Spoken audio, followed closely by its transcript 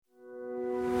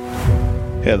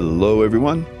Hello,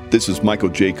 everyone. This is Michael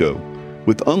Jaco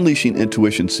with Unleashing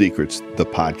Intuition Secrets, the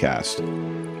podcast.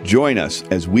 Join us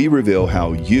as we reveal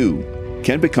how you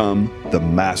can become the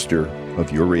master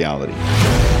of your reality.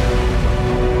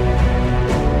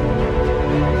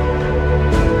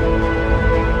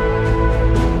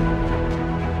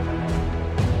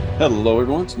 Hello,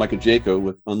 everyone. It's Michael Jaco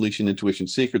with Unleashing Intuition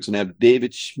Secrets, and I have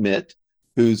David Schmidt,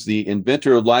 who's the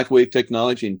inventor of LifeWave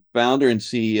technology and founder and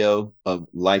CEO of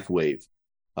LifeWave.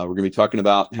 We're going to be talking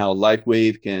about how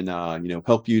LifeWave can,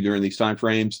 help you during these time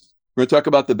frames. We're going to talk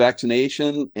about the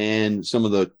vaccination and some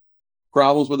of the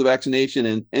problems with the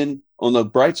vaccination, and on the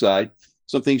bright side,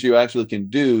 some things you actually can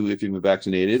do if you've been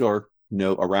vaccinated or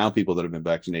around people that have been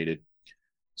vaccinated.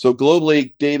 So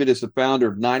globally, David is the founder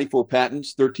of 94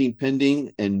 patents, 13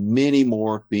 pending, and many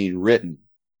more being written.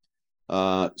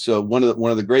 So one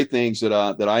of the great things that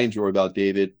I enjoy about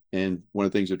David, and one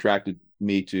of the things that attracted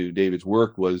me to David's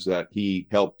work, was that he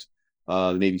helped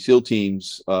the Navy SEAL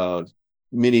teams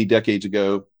many decades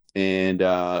ago, and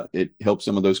it helped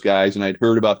some of those guys. And I'd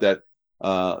heard about that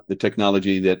the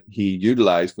technology that he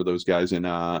utilized for those guys, and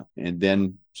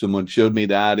then someone showed me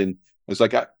that, and it's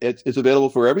like it's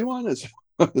available for everyone.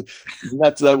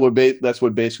 That's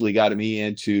what basically got me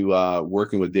into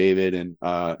working with David, and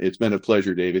it's been a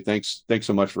pleasure, David. Thanks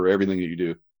so much for everything that you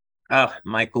do. Oh,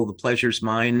 Michael, the pleasure's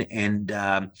mine. And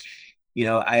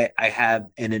I have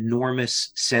an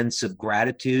enormous sense of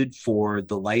gratitude for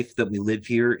the life that we live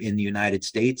here in the United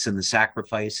States and the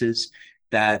sacrifices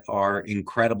that our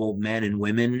incredible men and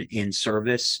women in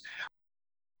service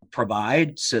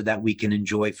provide so that we can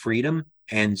enjoy freedom.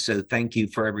 And so thank you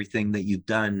for everything that you've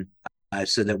done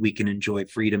so that we can enjoy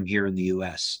freedom here in the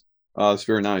U.S. That's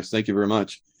very nice. Thank you very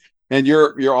much. And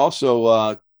you're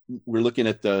also we're looking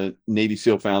at the Navy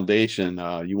SEAL Foundation.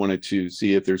 You wanted to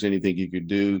see if there's anything you could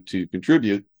do to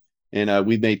contribute, and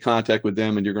we've made contact with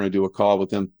them, and you're going to do a call with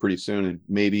them pretty soon, and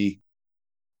maybe,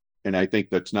 and I think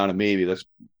that's not a maybe, that's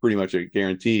pretty much a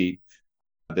guarantee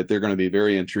that they're going to be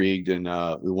very intrigued, and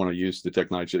we want to use the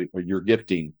technology, or you're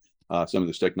gifting some of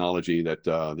this technology that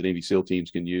the Navy SEAL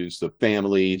teams can use, the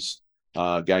families,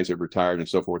 guys that are retired and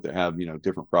so forth that have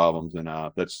different problems, and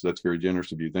that's very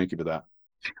generous of you. Thank you for that.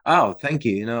 Oh, thank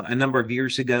you. A number of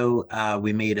years ago,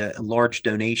 we made a large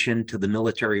donation to the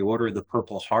Military Order of the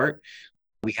Purple Heart.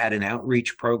 We had an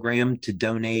outreach program to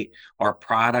donate our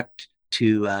product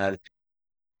to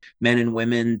men and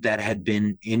women that had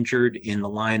been injured in the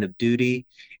line of duty,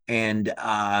 and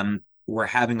were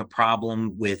having a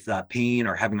problem with pain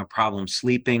or having a problem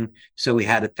sleeping. So we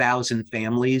had 1,000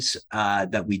 families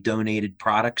that we donated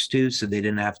products to, so they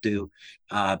didn't have to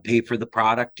pay for the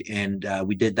product. And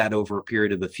we did that over a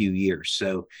period of a few years.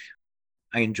 So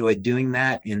I enjoyed doing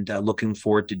that, and looking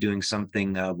forward to doing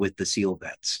something with the SEAL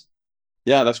vets.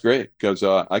 Yeah, that's great, because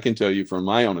I can tell you from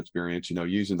my own experience,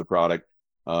 using the product,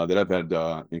 that I've had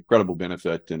incredible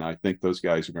benefit, and I think those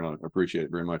guys are going to appreciate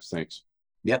it very much. Thanks.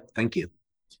 Yep, thank you.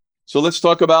 So let's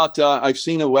talk about, I've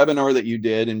seen a webinar that you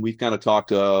did, and we've kind of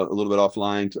talked a little bit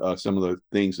offline, some of the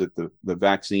things that the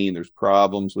vaccine, there's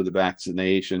problems with the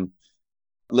vaccination.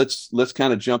 Let's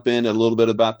kind of jump in a little bit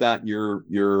about that.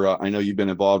 I know you've been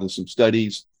involved in some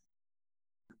studies,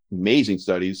 amazing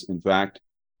studies, in fact.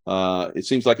 It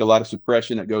seems like a lot of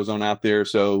suppression that goes on out there.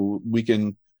 So we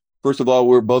can, first of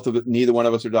all, neither one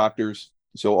of us are doctors.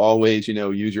 So always,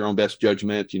 use your own best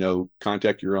judgment,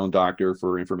 contact your own doctor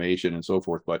for information and so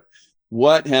forth. But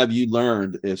what have you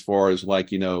learned as far as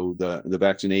the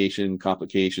vaccination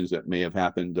complications that may have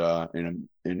happened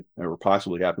or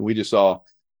possibly happened? We just saw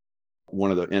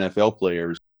one of the NFL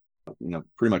players,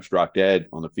 pretty much drop dead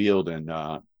on the field, and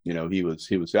he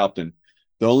was helped. And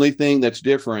the only thing that's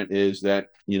different is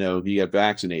that he got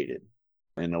vaccinated,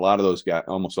 and a lot of those guys,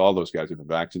 almost all those guys, have been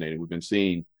vaccinated. We've been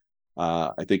seeing.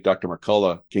 I think Dr.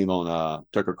 McCullough came on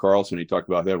Tucker Carlson. He talked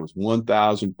about that. It was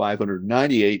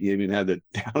 1,598. He even had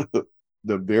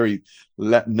the very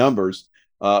numbers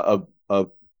of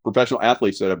professional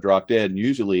athletes that have dropped dead. And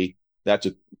usually that's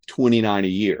a 29 a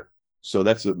year. So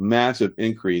that's a massive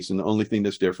increase. And the only thing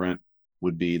that's different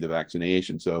would be the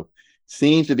vaccination. So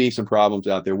seems to be some problems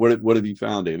out there. What have you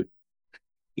found, David?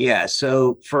 Yeah.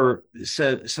 So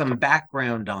some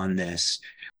background on this.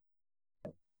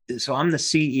 So I'm the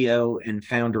CEO and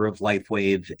founder of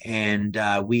LifeWave, and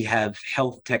we have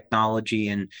health technology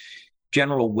and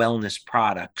general wellness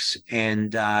products.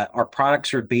 And our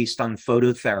products are based on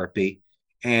phototherapy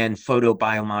and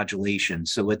photobiomodulation.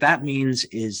 So what that means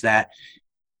is that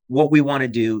what we want to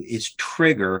do is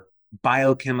trigger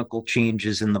biochemical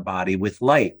changes in the body with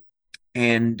light.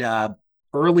 And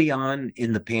early on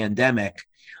in the pandemic,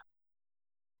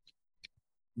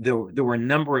 there were a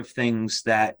number of things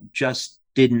that just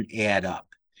didn't add up.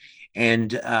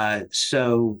 And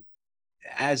so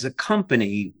as a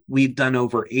company, we've done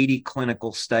over 80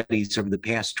 clinical studies over the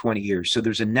past 20 years. So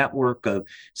there's a network of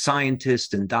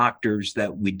scientists and doctors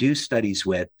that we do studies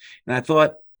with. And I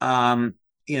thought,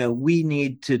 we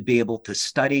need to be able to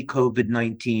study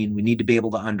COVID-19. We need to be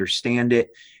able to understand it.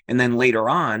 And then later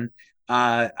on,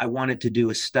 I wanted to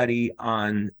do a study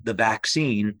on the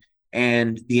vaccine.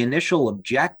 And the initial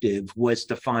objective was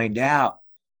to find out,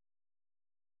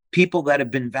 people that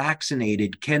have been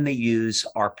vaccinated, can they use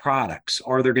our products?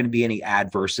 Are there going to be any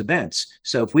adverse events?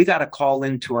 So if we got a call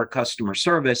into our customer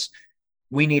service,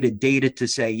 we needed data to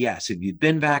say, yes, if you've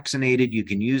been vaccinated, you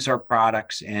can use our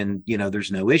products and,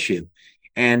 there's no issue.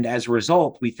 And as a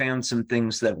result, we found some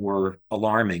things that were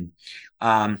alarming.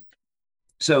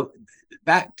 So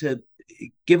back to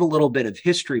give a little bit of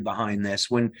history behind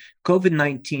this, when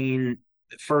COVID-19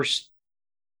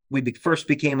 we first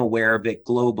became aware of it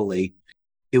globally,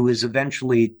 it was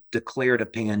eventually declared a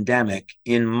pandemic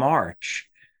in March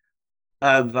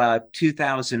of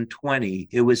 2020.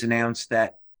 It was announced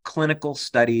that clinical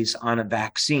studies on a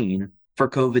vaccine for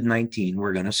COVID-19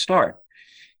 were going to start.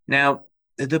 Now,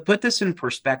 to put this in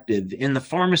perspective, in the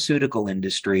pharmaceutical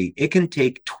industry, it can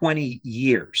take 20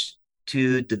 years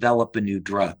to develop a new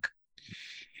drug.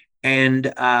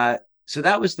 And so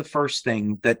that was the first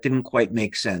thing that didn't quite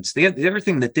make sense. The other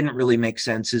thing that didn't really make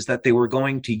sense is that they were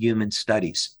going to human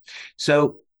studies.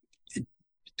 So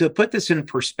to put this in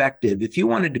perspective, if you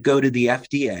wanted to go to the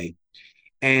FDA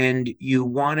and you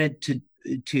wanted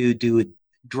to do a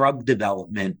drug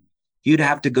development, you'd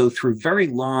have to go through very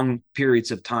long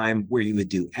periods of time where you would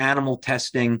do animal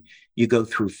testing, you go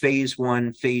through phase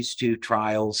 1, phase 2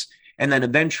 trials, and then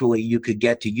eventually you could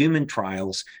get to human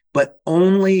trials, but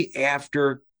only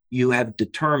after you have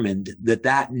determined that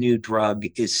that new drug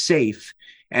is safe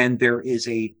and there is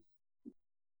a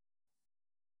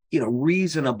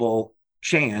reasonable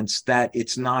chance that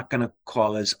it's not going to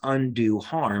cause undue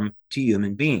harm to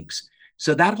human beings.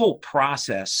 So that whole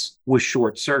process was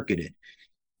short-circuited.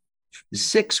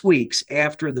 6 weeks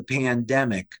after the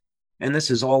pandemic, and this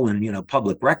is all in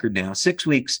public record now, 6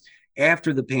 weeks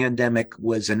after the pandemic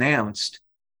was announced,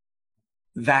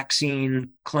 vaccine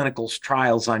clinical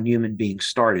trials on human beings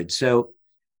started. So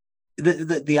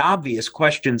the obvious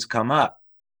questions come up.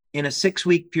 In a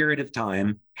 6-week period of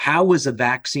time, how was a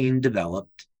vaccine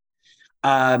developed?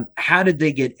 How did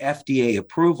they get FDA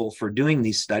approval for doing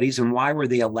these studies? And why were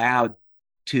they allowed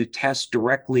to test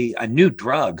directly a new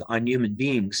drug on human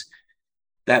beings?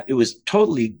 That it was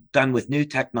totally done with new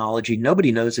technology.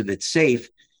 Nobody knows if it's safe,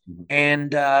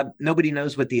 and nobody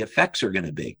knows what the effects are going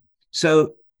to be.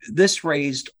 So this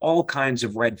raised all kinds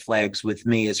of red flags with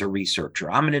me as a researcher.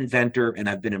 I'm an inventor and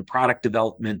I've been in product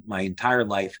development my entire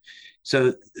life.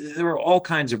 So there were all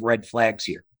kinds of red flags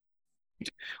here.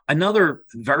 Another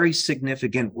very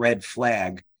significant red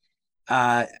flag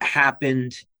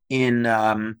happened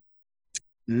in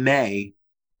May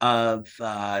of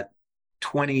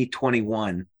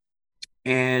 2021.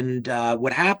 And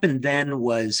what happened then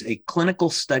was a clinical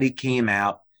study came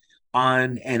out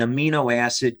on an amino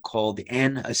acid called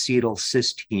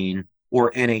N-acetylcysteine,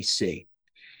 or NAC.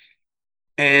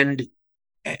 And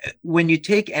when you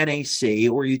take NAC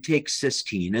or you take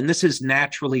cysteine, and this is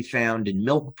naturally found in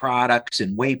milk products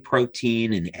and whey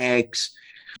protein and eggs,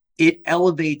 it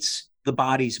elevates the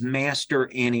body's master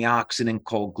antioxidant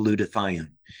called glutathione.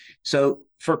 So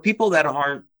for people that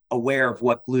aren't aware of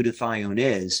what glutathione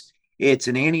is, it's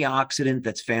an antioxidant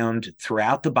that's found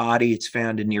throughout the body. It's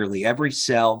found in nearly every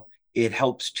cell. It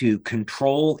helps to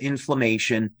control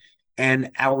inflammation, and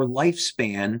our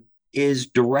lifespan is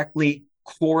directly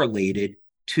correlated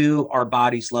to our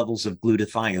body's levels of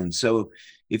glutathione. So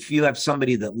if you have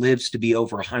somebody that lives to be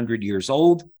over 100 years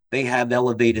old, they have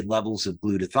elevated levels of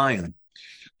glutathione.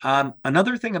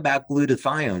 Another thing about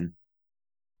glutathione,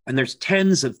 and there's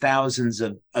tens of thousands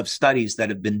of studies that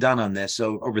have been done on this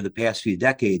over the past few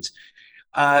decades.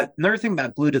 Another thing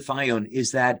about glutathione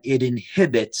is that it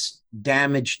inhibits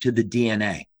damage to the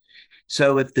DNA.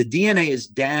 So if the DNA is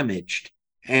damaged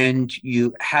and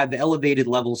you have elevated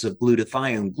levels of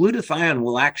glutathione, glutathione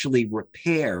will actually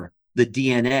repair the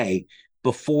DNA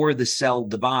before the cell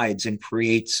divides and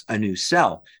creates a new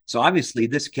cell. So obviously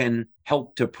this can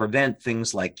help to prevent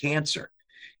things like cancer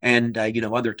and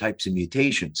other types of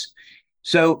mutations.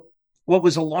 So what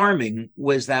was alarming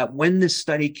was that when this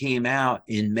study came out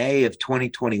in May of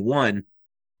 2021,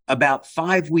 about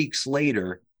 5 weeks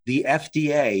later, the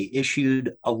FDA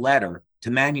issued a letter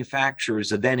to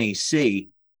manufacturers of NAC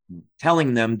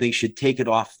telling them they should take it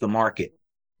off the market.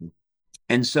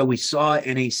 And so we saw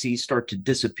NAC start to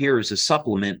disappear as a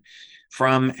supplement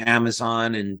from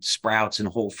Amazon and Sprouts and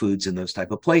Whole Foods and those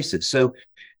type of places. So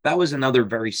that was another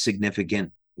very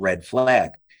significant red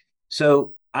flag.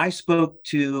 So I spoke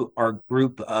to our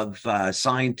group of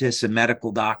scientists and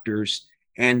medical doctors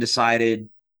and decided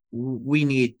we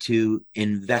need to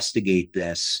investigate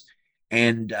this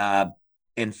and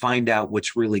find out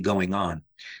what's really going on.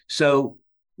 So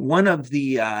one of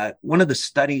the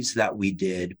studies that we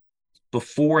did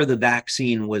before the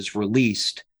vaccine was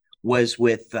released was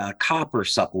with copper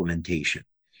supplementation.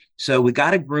 So we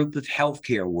got a group of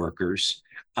healthcare workers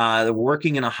that were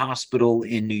working in a hospital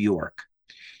in New York.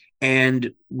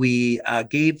 And we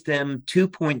gave them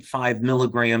 2.5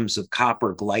 milligrams of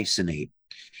copper glycinate.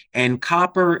 And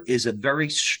copper is a very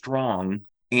strong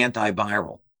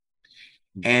antiviral.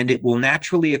 And it will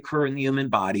naturally occur in the human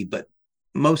body, but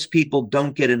most people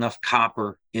don't get enough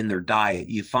copper in their diet.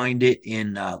 You find it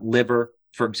in liver,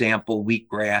 for example,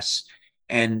 wheatgrass,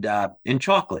 and in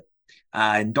chocolate,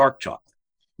 and dark chocolate.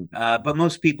 But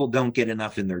most people don't get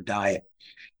enough in their diet.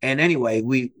 And anyway,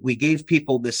 we gave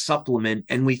people this supplement,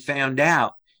 and we found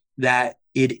out that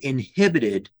it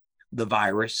inhibited the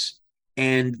virus,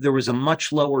 and there was a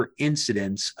much lower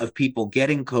incidence of people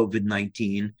getting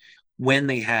COVID-19 when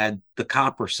they had the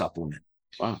copper supplement.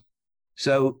 Wow.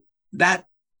 So that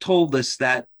told us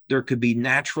that there could be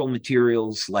natural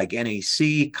materials like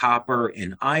NaC, copper,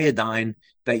 and iodine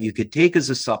that you could take as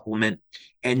a supplement,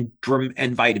 and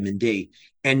vitamin D,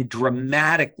 and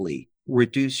dramatically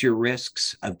reduce your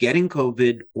risks of getting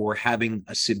COVID or having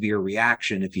a severe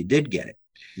reaction if you did get it.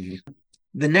 Mm-hmm.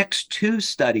 The next two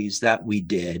studies that we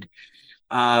did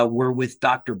were with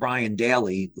Dr. Brian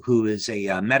Daly, who is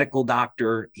a medical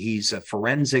doctor. He's a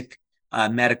forensic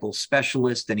medical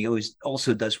specialist, and he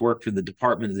also does work for the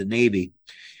Department of the Navy.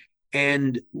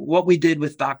 And what we did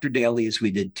with Dr. Daly is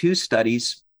we did two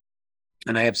studies,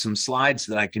 and I have some slides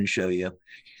that I can show you.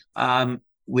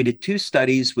 We did two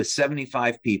studies with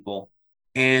 75 people,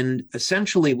 and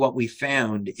essentially what we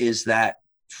found is that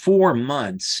 4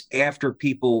 months after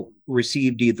people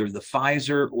received either the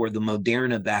Pfizer or the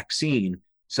Moderna vaccine,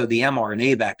 so the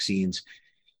mRNA vaccines,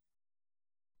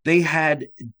 they had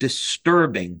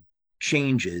disturbing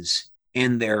changes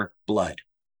in their blood.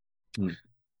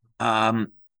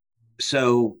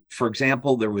 So, for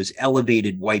example, there was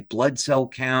elevated white blood cell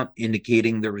count,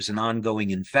 indicating there was an ongoing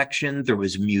infection. There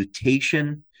was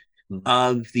mutation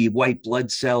of the white blood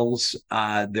cells.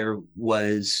 There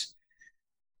was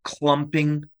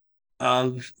clumping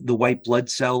of the white blood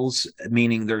cells,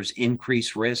 meaning there's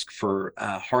increased risk for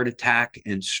heart attack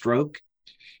and stroke.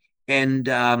 And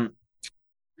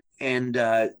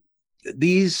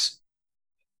these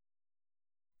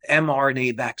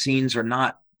mRNA vaccines are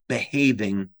not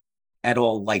behaving at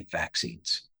all like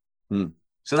vaccines.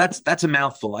 So that's a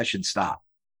mouthful. I should stop.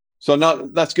 So now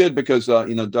that's good, because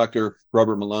Dr.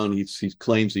 Robert Malone, he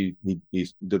claims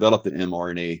he's developed the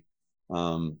mRNA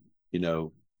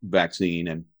vaccine,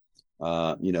 and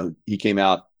he came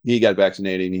out, he got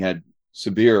vaccinated, and he had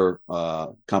severe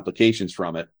complications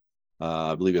from it.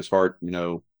 I believe his heart,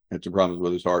 had some problems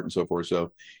with his heart and so forth.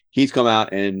 So he's come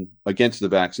out and against the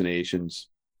vaccinations,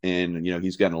 and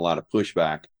he's gotten a lot of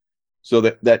pushback. So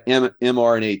that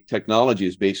mRNA technology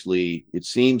is basically, it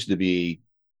seems to be,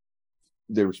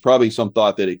 there was probably some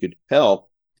thought that it could help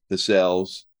the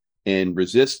cells in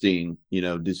resisting,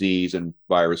 disease and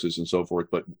viruses and so forth.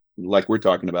 But like we're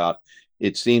talking about,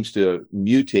 it seems to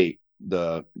mutate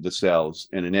the cells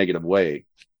in a negative way.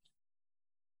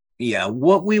 Yeah,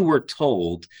 what we were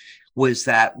told was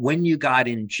that when you got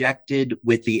injected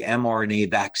with the mRNA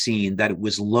vaccine, that it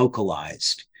was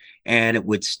localized and it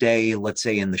would stay, let's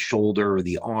say, in the shoulder or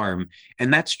the arm.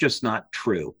 And that's just not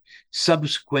true.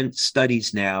 Subsequent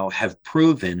studies now have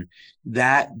proven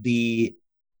that the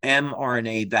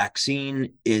mRNA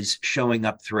vaccine is showing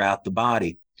up throughout the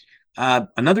body.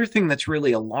 Another thing that's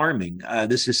really alarming,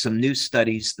 this is some new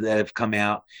studies that have come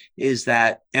out, is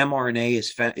that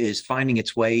mRNA is finding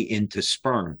its way into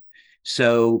sperm.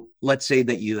 So let's say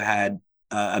that you had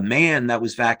a man that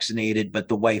was vaccinated, but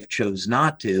the wife chose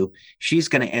not to. She's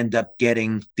going to end up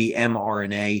getting the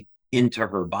mRNA into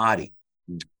her body.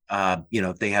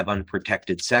 If they have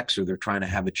unprotected sex or they're trying to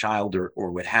have a child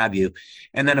or what have you.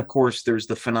 And then, of course, there's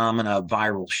the phenomena of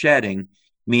viral shedding,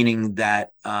 meaning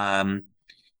that a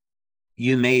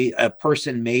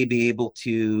person may be able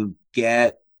to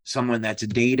get someone that's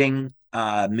dating,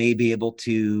 may be able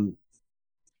to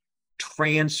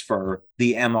transfer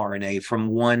the mRNA from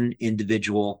one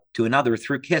individual to another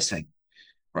through kissing,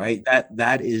 right?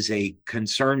 That is a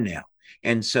concern now.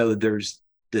 And so there's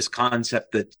this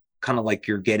concept that kind of like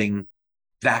you're getting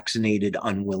vaccinated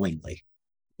unwillingly.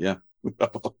 Yeah.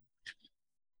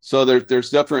 So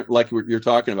there's different, like you're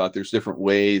talking about, there's different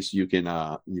ways you can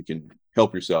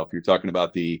help yourself. You're talking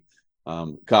about the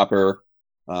copper,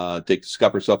 take the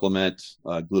copper supplement,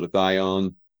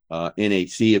 glutathione,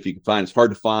 NAC if you can find. It's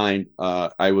hard to find.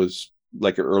 I was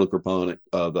like an early proponent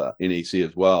of NAC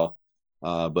as well,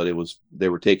 but they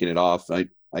were taking it off. I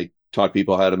taught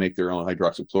people how to make their own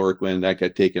hydroxychloroquine. That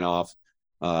got taken off.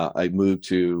 I moved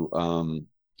to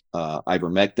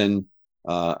ivermectin.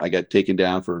 I got taken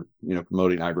down for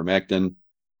promoting ivermectin.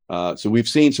 So we've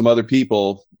seen some other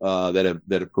people that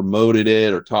have promoted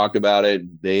it or talked about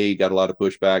it. They got a lot of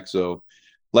pushback. So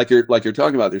like you're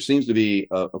talking about, there seems to be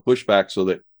a pushback so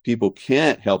that people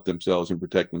can't help themselves and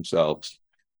protect themselves.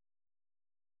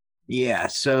 Yeah,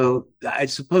 so I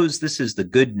suppose this is the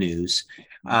good news.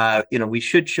 We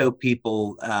should show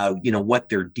people, what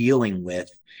they're dealing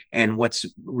with and what's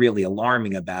really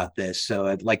alarming about this. So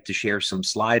I'd like to share some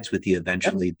slides with you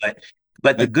eventually.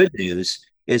 But the good news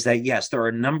is that, yes, there are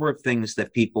a number of things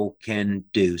that people can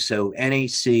do. So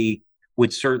NAC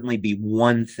would certainly be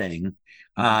one thing.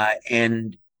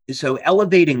 And so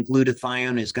elevating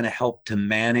glutathione is going to help to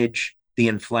manage the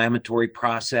inflammatory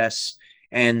process.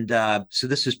 And so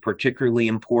this is particularly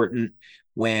important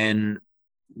when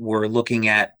we're looking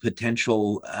at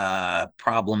potential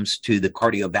problems to the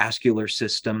cardiovascular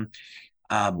system.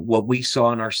 What we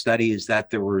saw in our study is that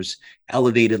there was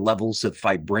elevated levels of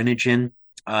fibrinogen.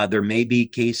 There may be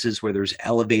cases where there's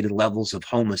elevated levels of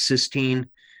homocysteine,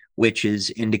 which is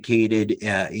indicated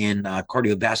in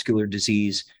cardiovascular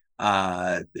disease.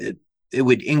 It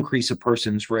would increase a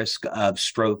person's risk of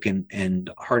stroke and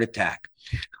heart attack.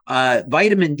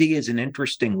 Vitamin D is an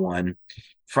interesting one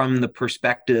from the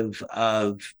perspective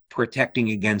of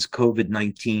protecting against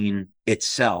COVID-19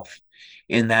 itself,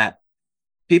 in that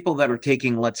people that are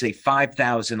taking, let's say,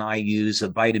 5,000 IUs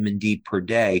of vitamin D per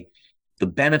day, the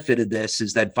benefit of this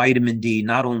is that vitamin D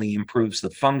not only improves the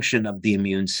function of the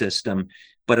immune system,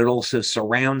 but it also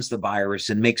surrounds the virus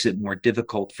and makes it more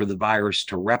difficult for the virus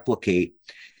to replicate.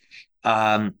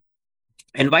 And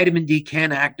vitamin D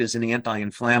can act as an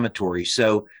anti-inflammatory.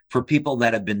 So for people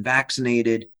that have been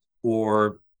vaccinated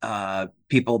or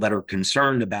people that are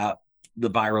concerned about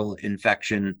the viral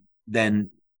infection,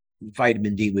 then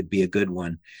vitamin D would be a good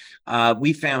one.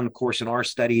 We found, of course, in our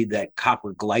study that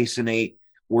copper glycinate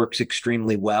works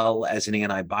extremely well as an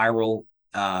antiviral.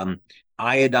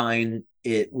 Iodine,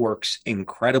 it works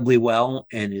incredibly well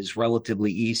and is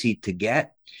relatively easy to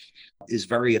get, is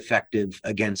very effective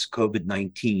against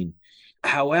COVID-19.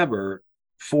 However,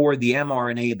 for the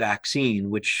mRNA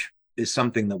vaccine, which is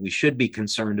something that we should be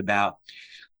concerned about,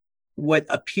 what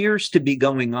appears to be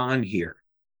going on here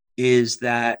is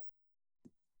that,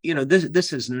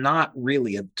 this is not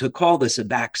really to call this a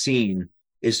vaccine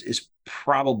is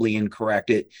probably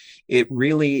incorrect. It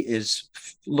really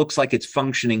looks like it's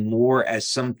functioning more as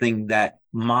something that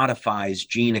modifies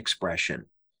gene expression.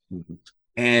 Mm-hmm.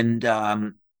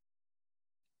 And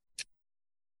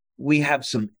we have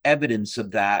some evidence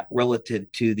of that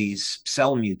relative to these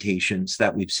cell mutations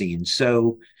that we've seen.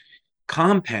 So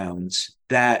compounds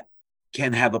that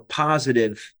can have a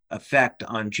positive effect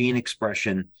on gene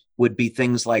expression would be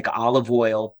things like olive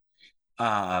oil,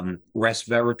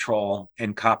 resveratrol,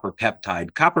 and copper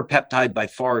peptide. Copper peptide by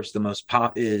far is the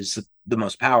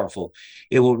most powerful.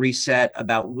 It will reset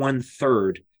about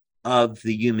 1/3 of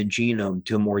the human genome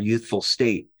to a more youthful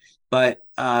state. But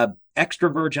extra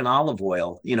virgin olive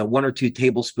oil, 1 or 2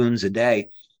 tablespoons a day,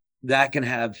 that can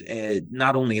have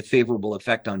not only a favorable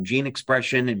effect on gene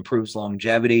expression, improves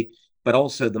longevity, but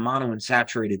also the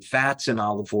monounsaturated fats in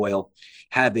olive oil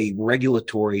have a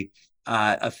regulatory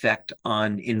effect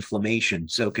on inflammation,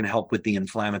 so it can help with the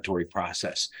inflammatory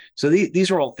process. So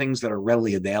these are all things that are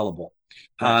readily available.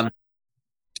 Nice.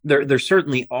 There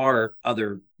certainly are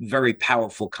other very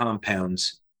powerful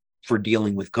compounds for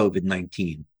dealing with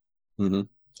COVID-19. Mm-hmm.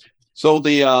 So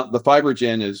the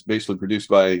fibrogen is basically produced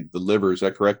by the liver. Is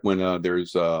that correct? When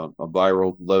there's a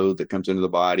viral load that comes into the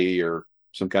body, or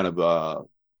some kind of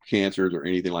cancers or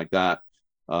anything like that.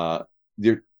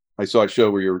 I saw a show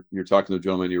where you're talking to the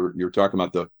gentleman. You're talking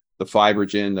about the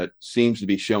fibrogen that seems to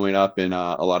be showing up in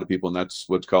a lot of people, and that's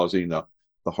what's causing the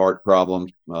heart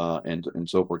problems and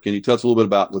so forth. Can you tell us a little bit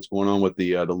about what's going on with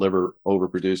the liver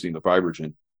overproducing the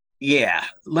fibrogen? Yeah,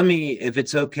 if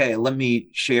it's okay, let me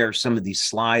share some of these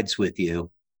slides with you,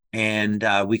 and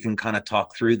we can kind of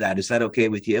talk through that. Is that okay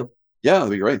with you? Yeah, that'd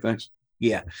be great. Thanks.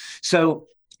 Yeah. So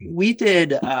we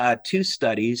did 2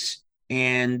 studies,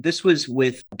 and this was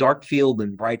with dark field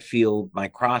and bright field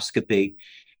microscopy.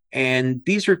 And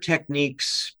these are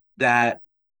techniques that,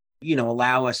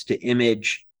 allow us to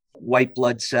image white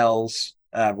blood cells,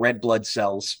 red blood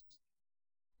cells.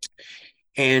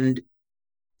 and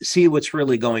see what's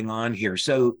really going on here.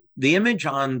 So the image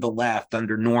on the left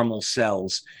under normal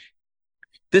cells,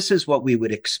 this is what we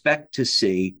would expect to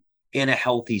see in a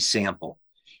healthy sample.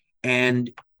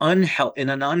 And in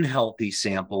an unhealthy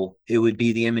sample, it would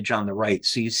be the image on the right.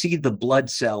 So you see the blood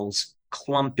cells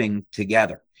clumping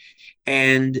together.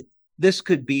 And this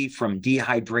could be from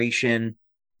dehydration,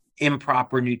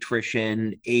 improper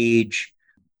nutrition, age,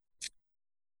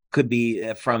 could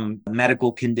be from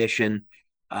medical condition.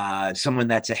 Someone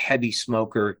that's a heavy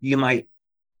smoker, you might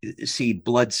see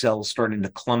blood cells starting to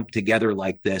clump together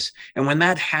like this. And when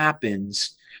that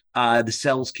happens, the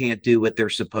cells can't do what they're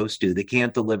supposed to. They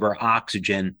can't deliver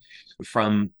oxygen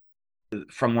from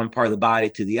one part of the body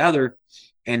to the other.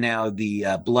 And now the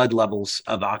blood levels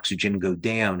of oxygen go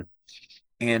down.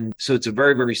 And so it's a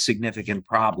very, very significant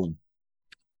problem.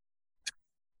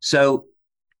 So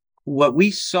what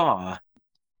we saw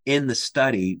in the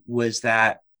study was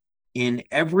that in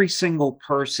every single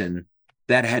person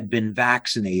that had been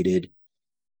vaccinated,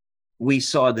 we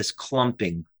saw this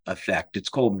clumping effect. It's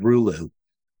called RULU.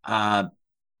 And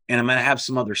I'm going to have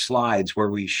some other slides where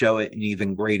we show it in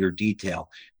even greater detail.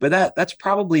 But that's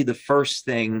probably the first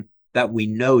thing that we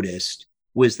noticed,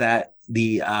 was that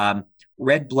the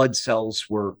red blood cells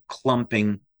were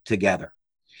clumping together.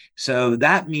 So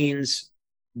that means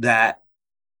that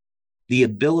the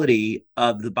ability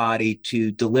of the body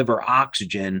to deliver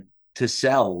oxygen to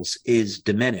cells is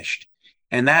diminished.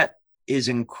 And that is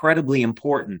incredibly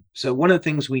important. So one of the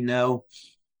things we know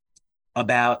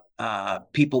about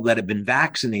people that have been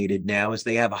vaccinated now is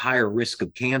they have a higher risk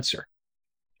of cancer.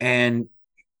 And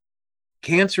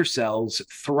cancer cells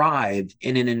thrive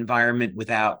in an environment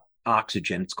without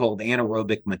oxygen. It's called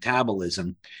anaerobic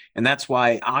metabolism. And that's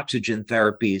why oxygen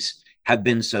therapies have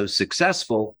been so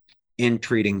successful in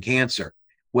treating cancer.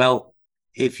 Well,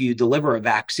 if you deliver a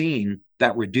vaccine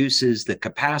that reduces the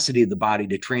capacity of the body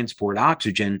to transport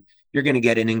oxygen, you're going to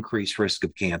get an increased risk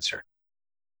of cancer.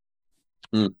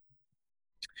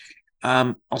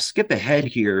 I'll skip ahead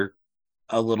here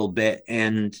a little bit.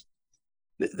 And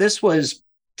this was,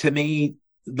 to me,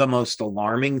 the most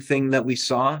alarming thing that we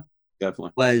saw.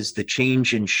 Definitely. Was the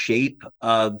change in shape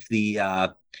of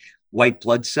the white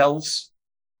blood cells.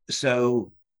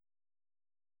 So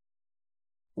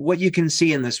what you can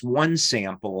see in this one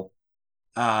sample,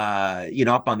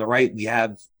 up on the right, we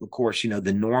have, of course,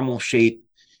 the normal shape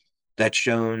that's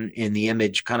shown in the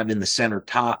image kind of in the center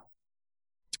top.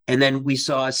 And then we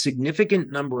saw a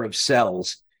significant number of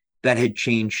cells that had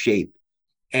changed shape.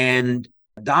 And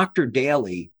Dr.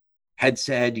 Daly had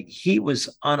said he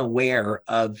was unaware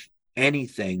of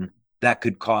anything that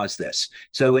could cause this.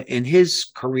 So in his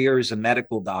career as a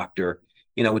medical doctor,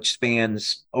 which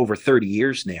spans over 30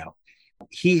 years now,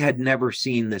 he had never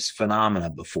seen this phenomena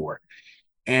before.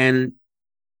 And,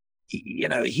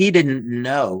 he didn't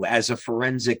know, as a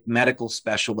forensic medical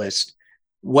specialist,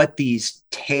 what these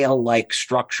tail-like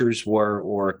structures were,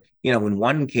 or, in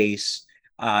one case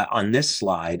on this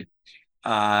slide,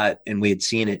 and we had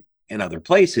seen it in other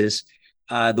places,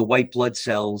 the white blood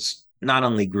cells not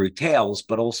only grew tails,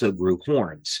 but also grew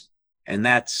horns. And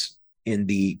that's in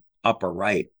the upper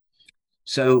right.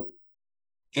 So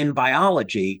in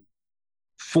biology,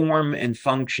 form and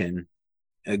function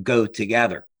go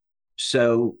together.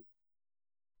 So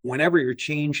whenever you're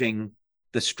changing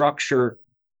the structure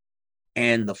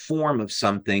and the form of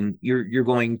something, you're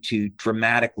going to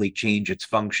dramatically change its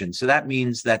function. So that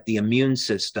means that the immune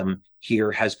system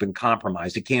here has been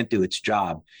compromised. It can't do its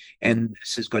job. And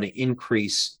this is going to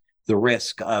increase the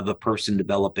risk of a person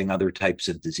developing other types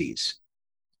of disease.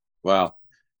 Wow.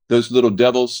 Those little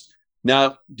devils.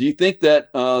 Now, do you think that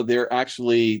they're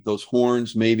actually, those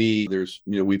horns, maybe there's,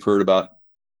 we've heard about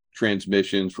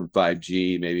transmissions from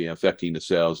 5G, maybe affecting the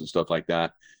cells and stuff like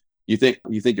that. You think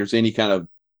there's any kind of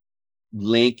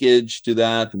linkage to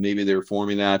that? Maybe they're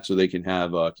forming that so they can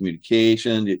have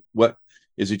communication. What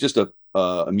is it? Just a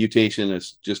mutation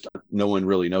that's just no one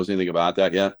really knows anything about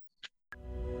that yet?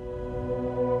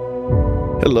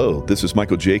 Hello, this is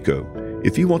Michael Jaco.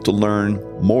 If you want to learn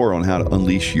more on how to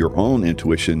unleash your own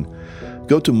intuition,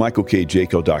 go to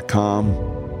michaelkjaco.com,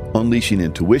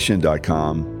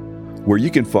 unleashingintuition.com, where you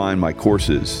can find my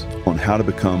courses on how to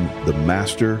become the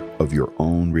master of your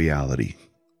own reality.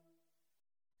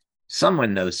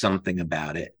 Someone knows something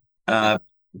about it,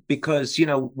 because,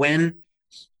 when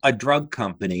a drug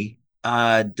company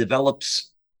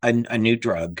develops a new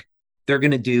drug, they're going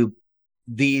to do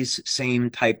these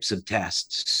same types of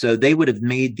tests. So they would have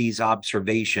made these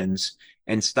observations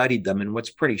and studied them. And what's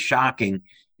pretty shocking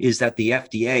is that the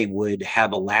FDA would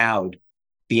have allowed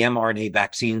the mRNA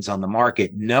vaccines on the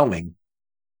market, knowing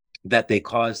that they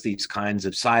cause these kinds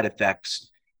of side effects,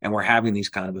 and we're having these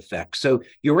kind of effects. So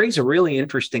you raise a really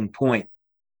interesting point.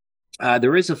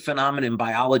 There is a phenomenon in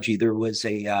biology. There was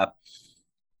a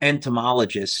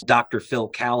entomologist, Dr. Phil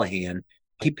Callahan.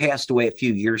 He passed away a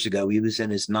few years ago. He was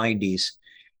in his 90s,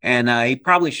 and he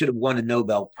probably should have won a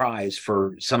Nobel Prize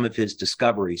for some of his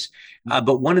discoveries.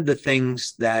 But one of the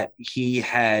things that he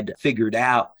had figured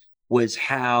out was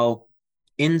how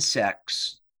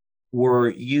insects were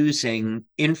using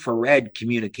infrared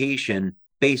communication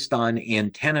based on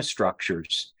antenna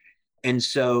structures. And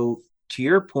so, to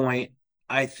your point,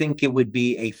 I think it would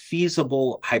be a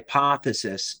feasible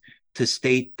hypothesis to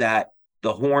state that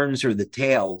the horns or the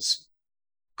tails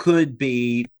could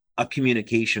be a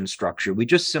communication structure. We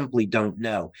just simply don't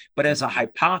know. But as a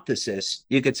hypothesis,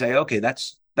 you could say, okay,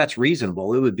 that's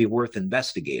reasonable. It would be worth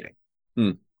investigating.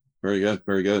 Very good.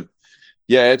 Very good.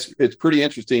 Yeah, it's pretty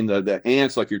interesting. The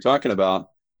ants, like you're talking about,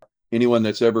 anyone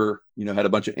that's ever, had a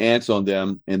bunch of ants on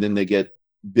them and then they get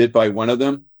bit by one of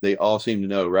them, they all seem to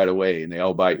know right away, and they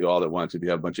all bite you all at once. If you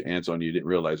have a bunch of ants on you, you didn't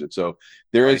realize it. So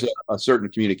there is a certain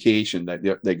communication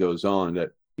that goes on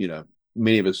that,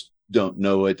 many of us don't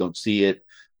know it, don't see it.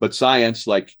 But science,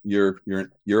 like your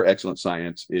excellent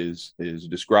science, is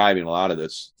describing a lot of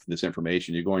this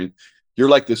information. You're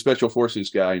like the special forces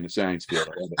guy in the science field.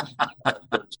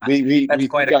 That's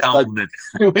quite a compliment.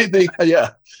 We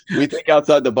think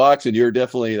outside the box, and you're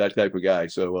definitely that type of guy.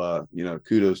 So,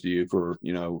 kudos to you for,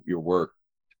 your work.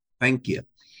 Thank you.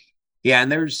 Yeah.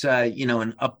 And there's,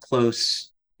 an up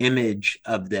close image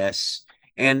of this.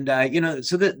 And,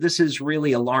 so this is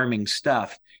really alarming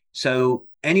stuff. So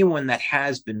anyone that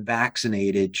has been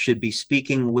vaccinated should be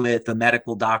speaking with a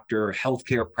medical doctor or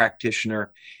healthcare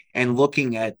practitioner and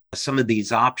looking at some of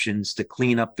these options to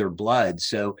clean up their blood.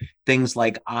 So things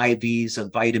like IVs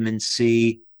of vitamin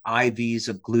C, IVs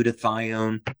of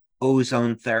glutathione,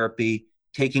 ozone therapy,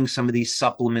 taking some of these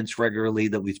supplements regularly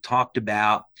that we've talked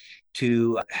about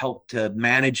to help to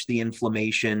manage the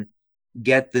inflammation,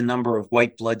 get the number of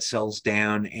white blood cells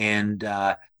down, and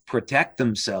protect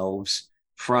themselves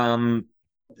from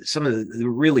some of the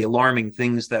really alarming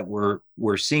things that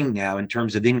we're seeing now in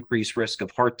terms of increased risk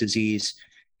of heart disease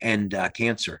and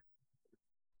cancer.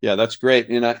 Yeah, that's great.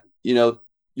 And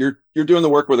you're doing the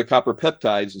work with the copper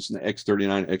peptides. It's an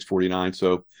X39, X49.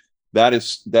 So that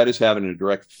is having a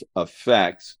direct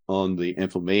effect on the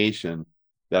inflammation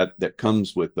that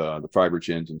comes with the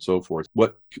fibrogens and so forth.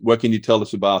 What can you tell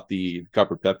us about the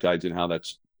copper peptides and how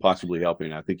that's possibly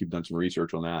helping? I think you've done some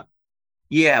research on that.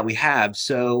 Yeah, we have.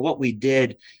 So what we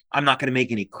did, I'm not going to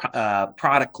make any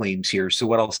product claims here. So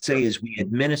what I'll say is we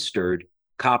administered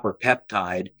copper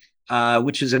peptide,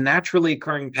 which is a naturally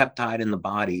occurring peptide in the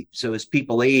body. So as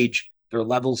people age, their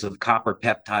levels of copper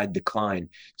peptide decline.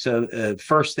 So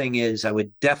first thing is I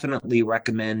would definitely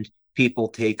recommend people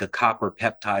take a copper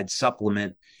peptide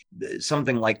supplement,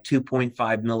 something like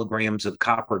 2.5 milligrams of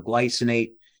copper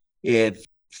glycinate. If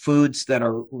foods that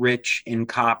are rich in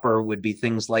copper would be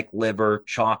things like liver,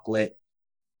 chocolate,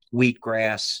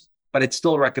 wheatgrass, but I'd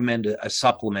still recommend a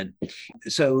supplement.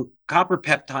 So copper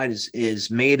peptide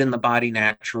is made in the body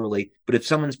naturally, but if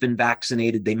someone's been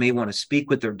vaccinated, they may want to speak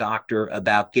with their doctor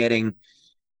about getting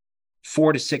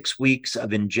 4 to 6 weeks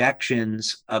of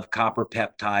injections of copper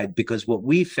peptide, because what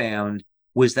we found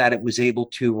was that it was able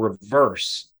to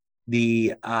reverse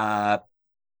the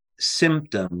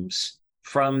symptoms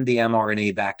from the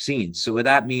mRNA vaccines. So what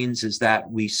that means is that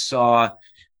we saw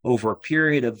over a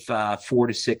period of 4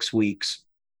 to 6 weeks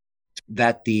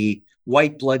that the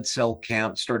white blood cell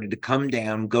count started to come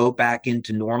down, go back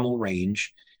into normal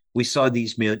range. We saw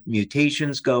these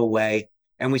mutations go away,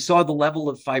 and we saw the level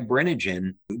of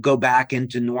fibrinogen go back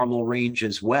into normal range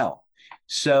as well.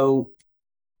 So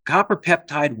copper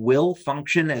peptide will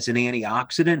function as an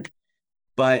antioxidant,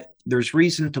 but there's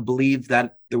reason to believe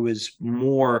that there was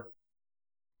more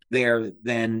there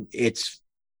than it's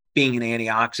being an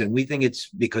antioxidant. We think it's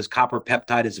because copper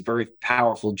peptide is a very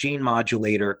powerful gene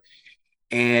modulator,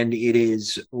 and it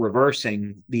is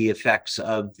reversing the effects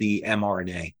of the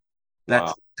mRNA.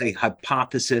 That's a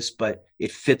hypothesis, but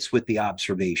it fits with the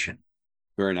observation.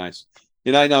 Very nice.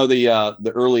 And I know the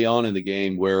early on in the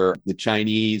game where the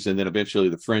Chinese and then eventually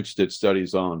the French did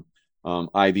studies on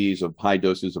IVs of high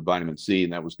doses of vitamin C,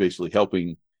 and that was basically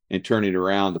helping and turning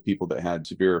around the people that had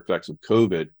severe effects of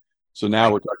COVID. So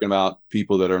now we're talking about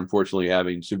people that are unfortunately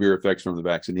having severe effects from the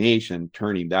vaccination,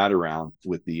 turning that around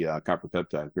with the copper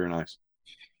peptide. Very nice.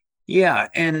 Yeah.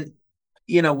 And,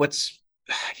 what's,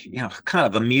 kind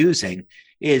of amusing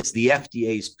is the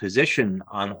FDA's position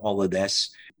on all of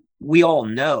this. we all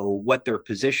know what their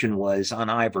position was on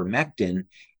ivermectin.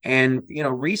 And,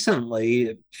 recently,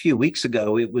 a few weeks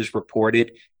ago, it was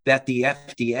reported that the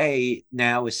FDA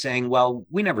now is saying, well,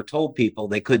 we never told people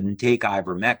they couldn't take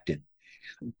ivermectin.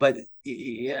 But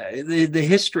yeah, the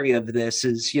history of this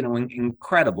is,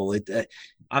 incredible.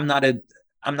 I'm not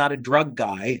a drug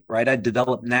guy, right? I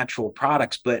develop natural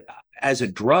products, but as a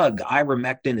drug,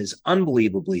 ivermectin is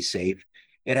unbelievably safe.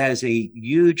 It has a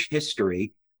huge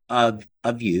history of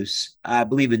use. I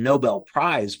believe a Nobel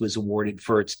Prize was awarded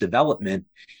for its development.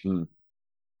 Hmm.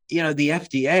 The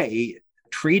FDA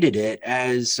treated it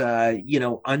as,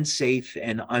 unsafe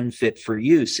and unfit for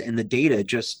use, and the data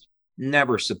just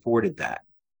never supported that.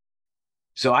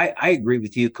 So I agree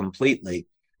with you completely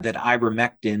that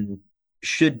ivermectin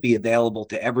should be available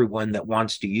to everyone that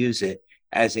wants to use it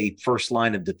as a first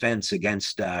line of defense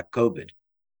against COVID.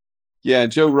 Yeah,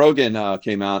 Joe Rogan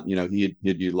came out. He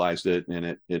had utilized it,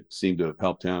 and it seemed to have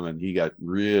helped him, and he got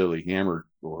really hammered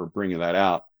for bringing that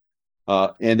out.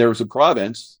 And there was a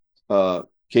province,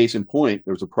 case in point,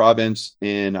 there was a province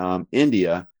in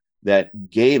India that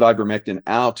gave ivermectin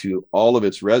out to all of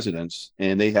its residents,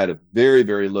 and they had a very,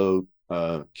 very low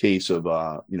case of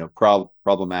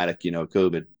problematic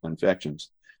COVID infections.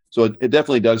 So it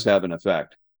definitely does have an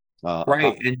effect.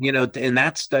 Right. And, in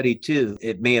that study too,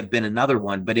 it may have been another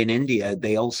one, but in India,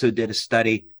 they also did a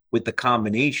study with the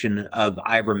combination of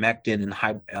ivermectin and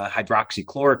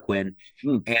hydroxychloroquine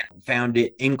and found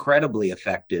it incredibly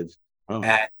effective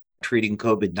at treating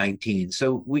COVID-19.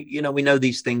 So we know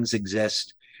these things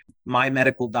exist. My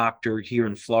medical doctor here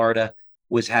in Florida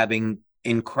was having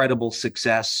incredible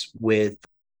success with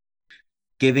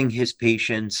giving his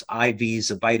patients IVs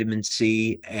of vitamin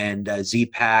C and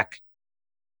Z-Pak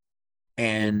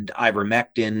and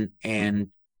ivermectin, and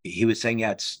he was saying,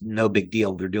 yeah, it's no big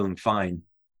deal. They're doing fine.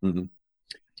 Mm-hmm.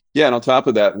 Yeah, and on top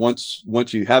of that, once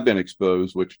you have been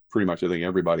exposed, which pretty much I think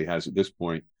everybody has at this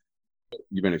point,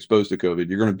 you've been exposed to COVID,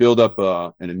 you're going to build up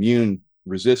an immune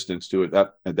resistance to it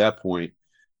at that point.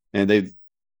 And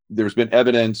there's been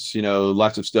evidence,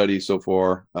 lots of studies so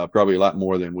far, probably a lot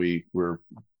more than we were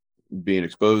being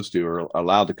exposed to or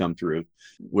allowed to come through,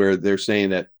 where they're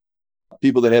saying that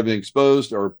people that have been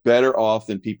exposed are better off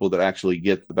than people that actually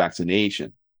get the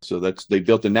vaccination. So they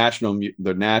built the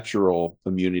natural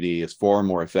immunity is far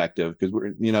more effective because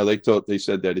they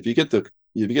said that if you get the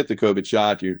COVID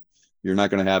shot, you're not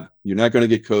going to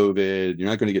get COVID, you're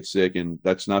not going to get sick, and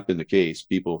that's not been the case.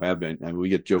 People have been. I mean, we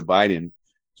get Joe Biden.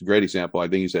 It's a great example. I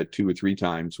think he's had 2 or 3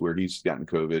 times where he's gotten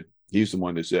COVID. He's the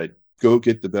one that said, go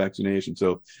get the vaccination.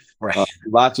 So right.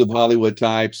 Lots of Hollywood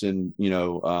types and,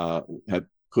 have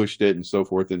pushed it and so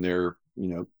forth. And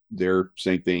they're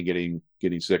same thing,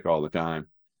 getting sick all the time.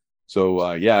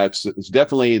 So yeah, it's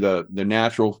definitely the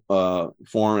natural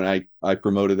form. And I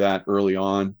promoted that early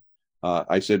on.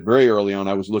 I said very early on,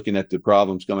 I was looking at the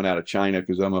problems coming out of China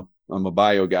because I'm a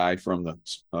bio guy from the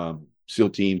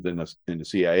SEAL teams in the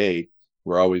CIA.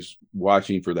 We're always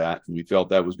watching for that. And we felt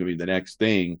that was going to be the next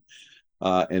thing.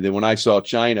 And then when I saw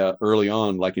China early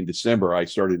on, like in December, I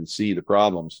started to see the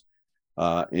problems.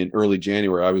 In early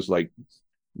January, I was like,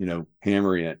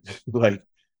 hammering it, like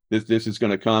this is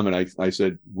going to come. And I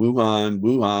said,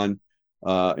 Wuhan,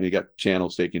 and you got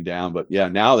channels taken down. But yeah,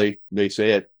 now they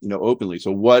say it, openly.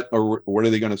 So what are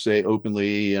they going to say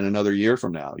openly in another year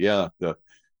from now? Yeah,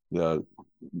 the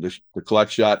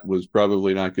clutch shot was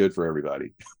probably not good for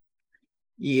everybody.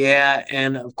 Yeah.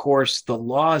 And of course, the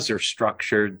laws are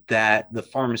structured that the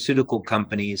pharmaceutical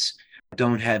companies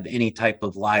don't have any type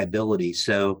of liability.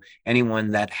 So anyone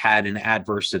that had an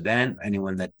adverse event,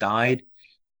 anyone that died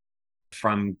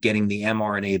from getting the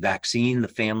mRNA vaccine, the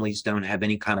families don't have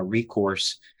any kind of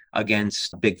recourse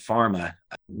against Big Pharma,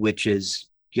 which is,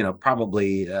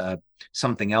 probably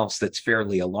something else that's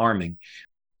fairly alarming.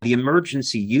 The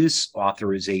emergency use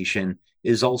authorization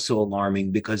is also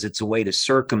alarming because it's a way to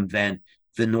circumvent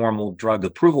the normal drug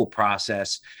approval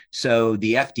process. So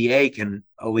the FDA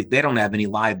they don't have any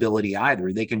liability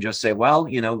either. They can just say, well,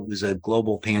 it was a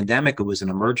global pandemic. It was an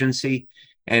emergency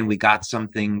and we got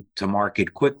something to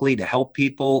market quickly to help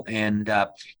people. And,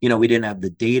 we didn't have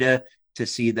the data to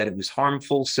see that it was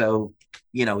harmful. So,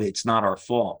 it's not our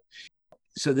fault.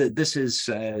 So this is,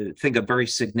 I think, a very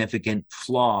significant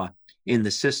flaw in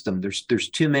the system. There's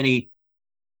too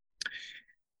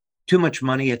much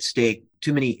money at stake,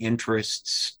 too many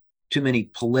interests, too many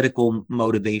political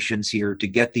motivations here to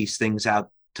get these things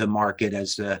out to market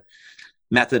as a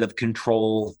method of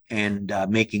control and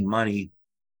making money.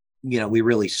 We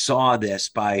really saw this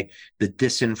by the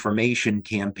disinformation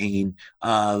campaign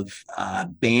of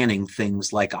banning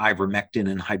things like ivermectin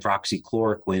and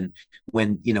hydroxychloroquine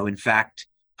when, in fact,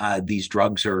 these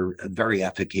drugs are very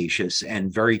efficacious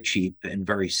and very cheap and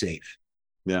very safe.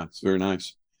 Yeah, it's very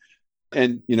nice.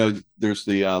 And there's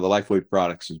the LifeWave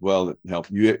products as well that help.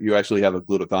 You actually have a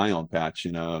glutathione patch.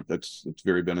 That's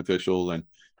very beneficial. And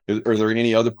are there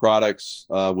any other products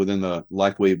within the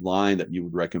LifeWave line that you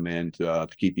would recommend to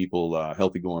keep people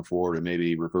healthy going forward and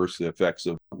maybe reverse the effects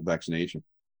of vaccination?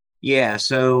 Yeah,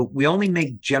 so we only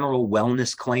make general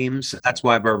wellness claims. That's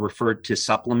why we're referred to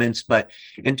supplements. But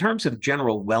in terms of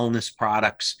general wellness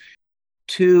products,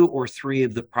 2 or 3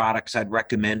 of the products I'd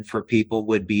recommend for people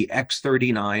would be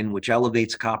X39, which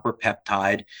elevates copper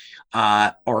peptide,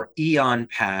 or Eon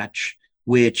Patch,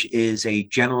 which is a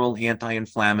general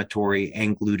anti-inflammatory,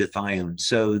 and glutathione.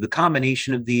 So the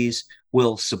combination of these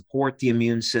will support the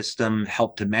immune system,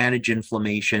 help to manage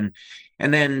inflammation,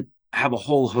 and then have a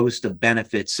whole host of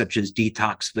benefits such as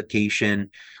detoxification,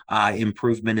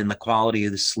 improvement in the quality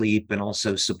of the sleep, and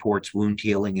also supports wound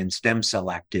healing and stem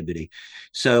cell activity.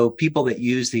 So people that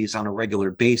use these on a regular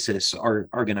basis are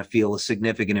going to feel a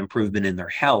significant improvement in their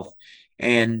health.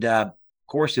 And of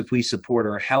course, if we support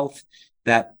our health,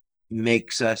 that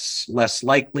makes us less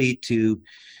likely to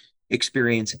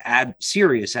experience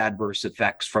serious adverse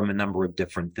effects from a number of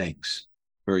different things.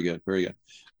 Very good, very good.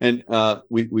 And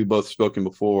we both spoken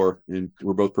before, and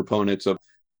we're both proponents of,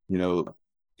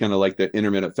 kind of like the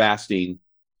intermittent fasting,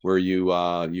 where you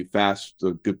fast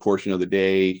a good portion of the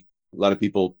day. A lot of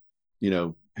people,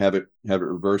 have it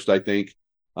reversed. I think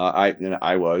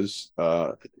I was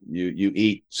you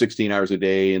eat 16 hours a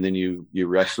day and then you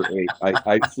rest for 8.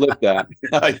 I flipped that.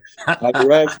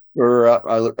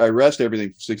 I rest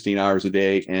everything for 16 hours a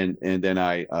day, and then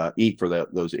I eat for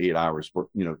those 8 hours for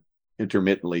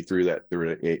intermittently through that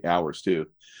 8 hours too.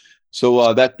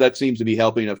 So that seems to be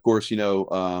helping. Of course,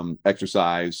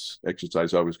 exercise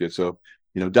is always good. So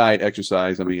diet,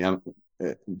 exercise. I mean,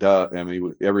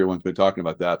 everyone's been talking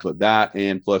about that, but that,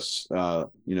 and plus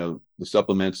the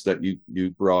supplements that you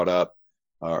brought up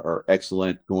are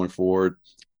excellent going forward.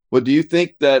 What do you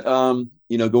think that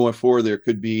going forward there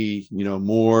could be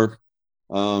more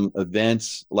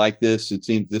events like this? It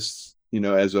seems this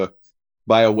as a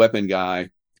bioweapon guy,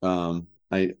 I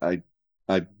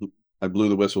blew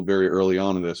the whistle very early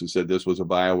on in this and said this was a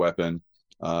bioweapon.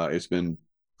 It's been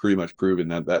pretty much proven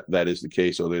that is the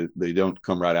case, so they don't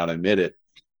come right out and admit it.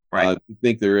 Right. I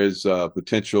think there is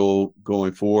potential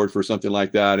going forward for something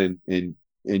like that, and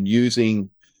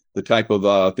using the type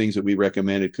of things that we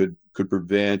recommended could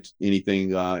prevent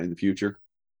anything in the future.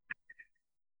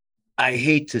 I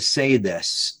hate to say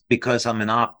this because I'm an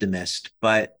optimist,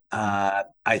 but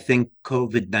I think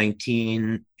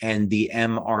COVID-19 and the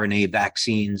mRNA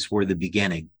vaccines were the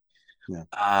beginning.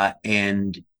 Yeah.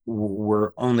 And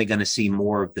we're only going to see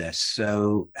more of this.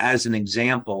 So as an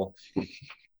example,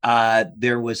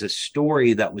 there was a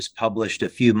story that was published a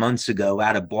few months ago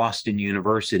out of Boston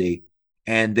University,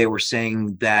 and they were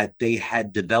saying that they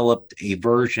had developed a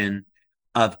version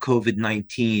of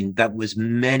COVID-19 that was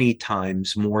many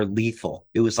times more lethal.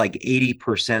 It was like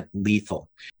 80% lethal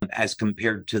as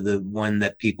compared to the one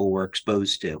that people were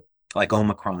exposed to, like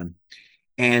Omicron.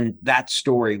 And that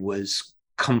story was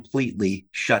completely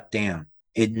shut down.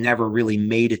 It never really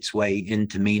made its way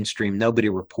into mainstream. Nobody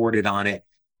reported on it.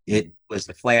 It was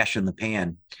the flash in the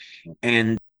pan.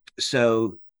 And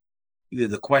so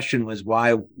the question was,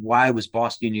 why was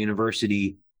Boston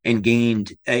University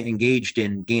engaged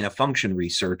in gain of function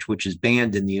research, which is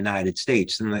banned in the United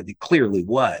States? And it clearly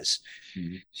was.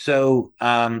 Mm-hmm. So,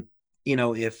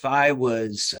 if I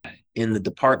was in the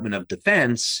Department of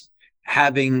Defense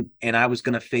and I was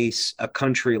going to face a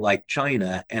country like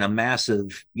China and a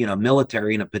massive,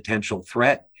 military and a potential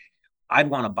threat, I'd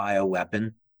want a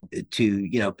bioweapon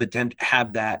to,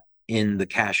 have that in the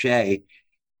cache.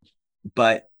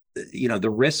 But,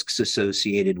 the risks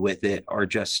associated with it are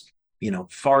just,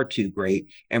 far too great.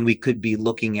 And we could be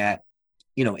looking at,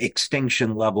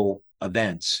 extinction level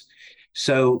events.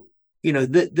 So,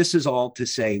 this is all to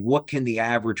say, what can the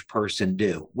average person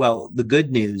do? Well, the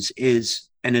good news is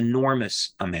an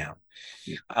enormous amount.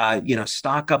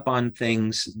 Stock up on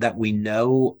things that we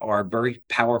know are very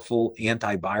powerful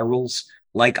antivirals,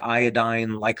 like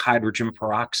iodine, like hydrogen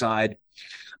peroxide.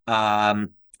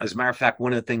 As a matter of fact,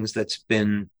 one of the things that's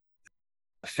been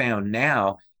found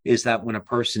now is that when a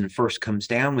person first comes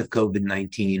down with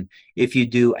COVID-19, if you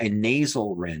do a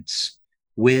nasal rinse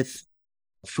with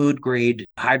food grade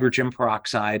hydrogen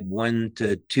peroxide, 1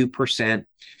 to 2%,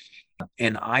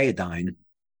 and iodine,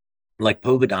 like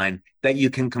povidone, that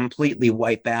you can completely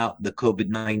wipe out the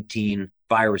COVID-19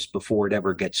 virus before it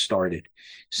ever gets started.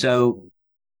 So,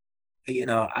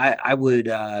 I would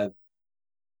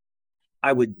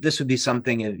this would be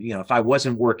something, if I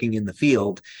wasn't working in the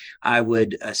field, I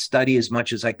would study as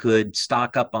much as I could,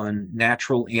 stock up on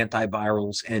natural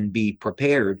antivirals, and be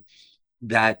prepared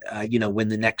that, when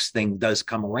the next thing does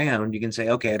come around, you can say,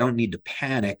 okay, I don't need to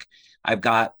panic. I've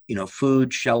got,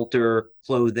 food, shelter,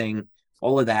 clothing,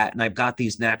 all of that. And I've got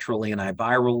these natural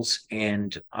antivirals,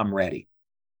 and I'm ready.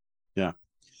 Yeah.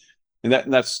 And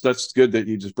that's good that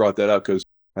you just brought that up, because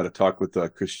I had a talk with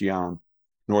Christiane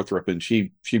Northrup, and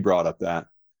she brought up that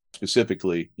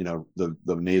specifically, the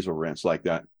nasal rinse like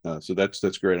that. So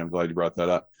that's great. I'm glad you brought that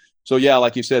up. So yeah,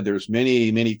 like you said, there's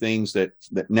many things that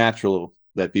natural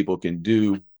that people can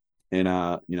do. And,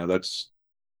 that's,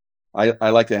 I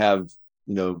like to have,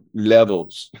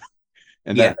 levels.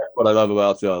 And that's what I love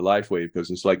about LifeWave,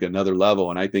 because it's like another level.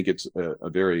 And I think it's a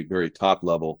very, very top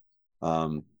level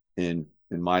in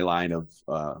my line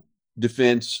of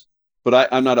defense. But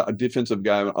I'm not a defensive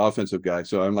guy, I'm an offensive guy.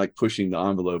 So I'm like pushing the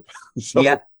envelope.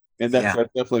 And that's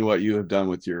definitely what you have done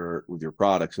with your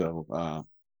product. So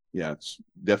it's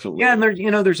definitely. Yeah, and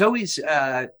there's always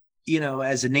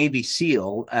as a Navy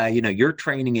SEAL, your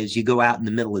training is you go out in the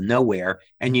middle of nowhere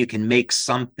and you can make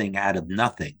something out of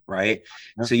nothing, right?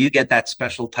 Yeah. So you get that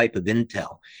special type of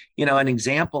intel. An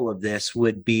example of this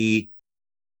would be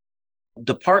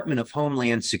Department of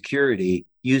Homeland Security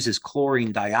uses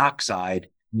chlorine dioxide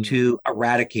to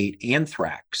eradicate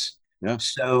anthrax. Yeah.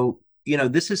 So,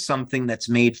 this is something that's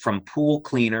made from pool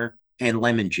cleaner and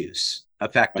lemon juice,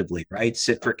 effectively, right?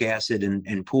 Citric acid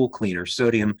and pool cleaner,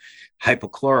 sodium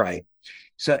hypochlorite.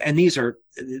 So, and these are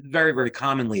very, very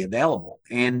commonly available.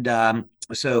 And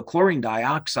so chlorine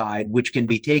dioxide, which can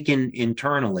be taken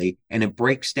internally and it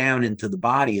breaks down into the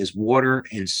body as water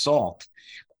and salt.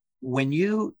 When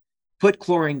you put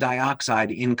chlorine dioxide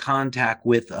in contact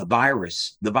with a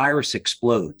virus, the virus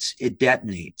explodes, it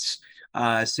detonates.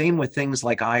 Same with things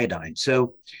like iodine.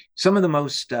 So some of the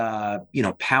most,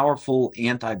 powerful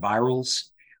antivirals,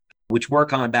 which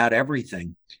work on about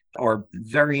everything, are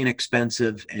very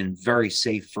inexpensive and very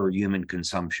safe for human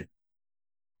consumption.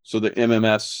 So the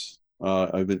MMS,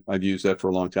 I've used that for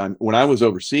a long time. When I was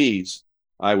overseas,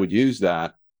 I would use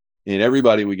that, and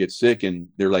everybody would get sick, and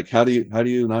they're like, "How do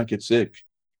you not get sick?"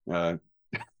 I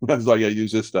was like, I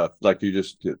use this stuff like you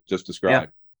just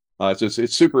described. Yeah.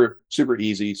 It's super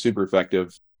easy, super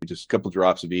effective. Just a couple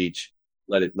drops of each.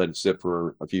 Let it sit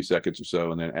for a few seconds or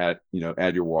so, and then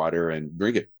add your water and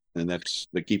drink it, and that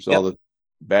keeps all the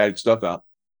bad stuff out.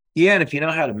 Yeah, and if you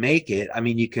know how to make it,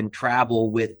 you can travel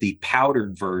with the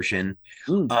powdered version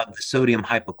of the sodium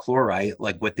hypochlorite,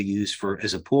 like what they use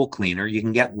as a pool cleaner. You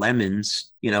can get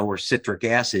lemons, or citric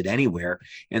acid anywhere,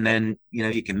 and then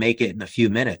you can make it in a few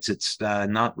minutes. It's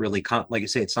not really like I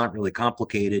say, it's not really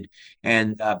complicated,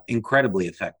 and incredibly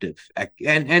effective.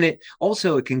 And it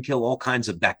can kill all kinds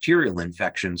of bacterial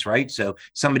infections, right? So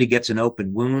somebody gets an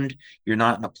open wound, you're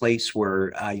not in a place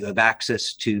where you have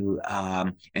access to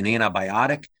an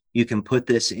antibiotic. You can put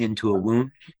this into a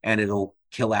wound and it'll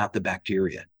kill out the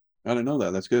bacteria. I didn't know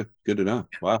that. That's good. Good to know.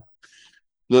 Wow.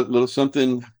 Little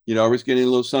something, always getting a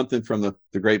little something from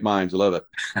the great minds. I love it.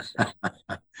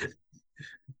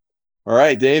 All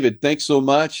right, David, thanks so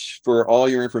much for all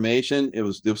your information.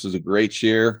 This was a great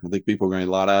share. I think people are going to get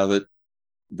a lot out of it.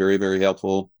 Very, very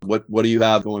helpful. What do you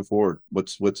have going forward?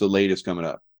 What's the latest coming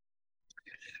up?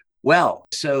 Well,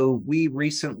 so we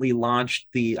recently launched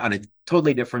on a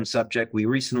totally different subject. We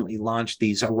recently launched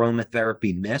these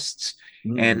aromatherapy mists,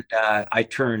 and I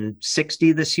turned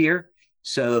 60 this year.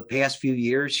 So the past few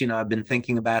years, I've been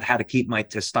thinking about how to keep my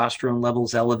testosterone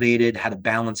levels elevated, how to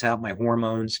balance out my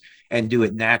hormones and do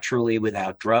it naturally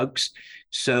without drugs.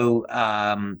 So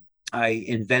I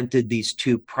invented these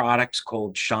two products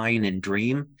called Shine and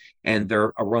Dream, and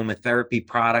they're aromatherapy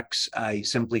products. You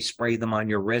simply spray them on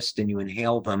your wrist and you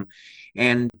inhale them.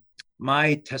 And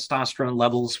my testosterone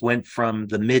levels went from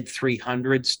the mid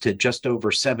 300s to just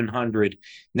over 700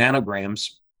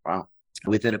 nanograms. Wow.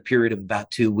 Within a period of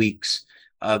about 2 weeks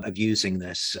of using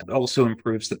this. It also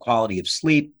improves the quality of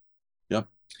sleep. Yep.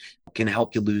 Can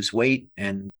help you lose weight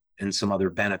and some other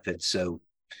benefits. So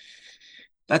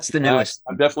that's the newest.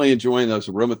 I'm definitely enjoying those.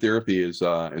 Aromatherapy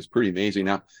is pretty amazing.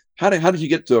 Now, how did you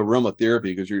get to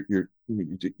aromatherapy? Because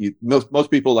you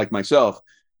most people like myself,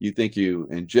 you think you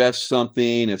ingest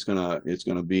something, it's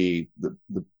gonna be the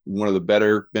one of the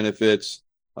better benefits.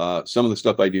 Some of the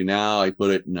stuff I do now, I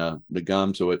put it in the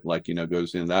gum, so it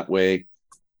goes in that way.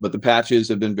 But the patches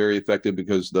have been very effective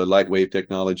because the LightWave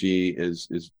technology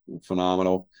is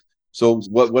phenomenal. So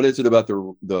what is it about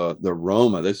the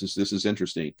aroma? This is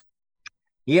interesting.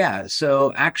 Yeah.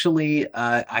 So actually,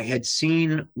 I had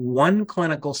seen one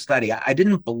clinical study. I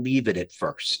didn't believe it at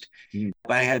first.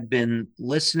 I had been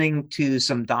listening to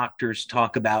some doctors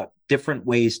talk about different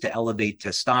ways to elevate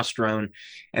testosterone,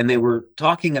 and they were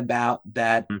talking about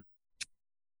that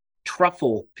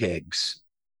truffle pigs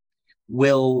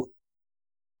will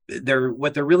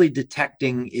what they're really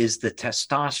detecting is the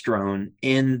testosterone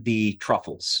in the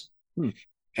truffles.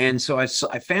 And so I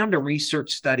found a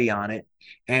research study on it,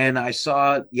 and I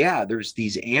saw, yeah, there's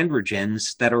these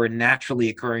androgens that are in naturally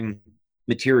occurring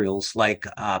materials like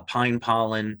pine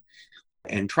pollen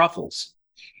and truffles.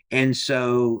 And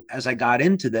so as I got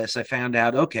into this, I found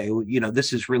out, okay,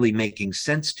 this is really making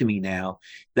sense to me now,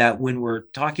 that when we're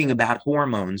talking about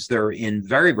hormones, they're in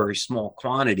very, very small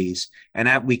quantities, and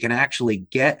that we can actually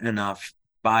get enough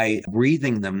by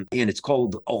breathing them in. It's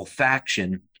called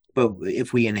olfaction. But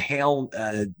if we inhale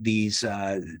these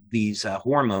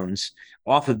hormones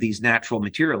off of these natural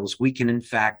materials, we can in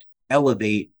fact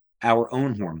elevate our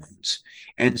own hormones.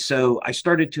 And so I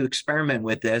started to experiment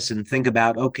with this and think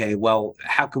about, okay, well,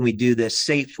 how can we do this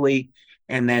safely?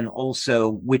 And then also,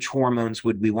 which hormones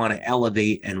would we want to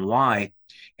elevate and why?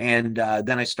 And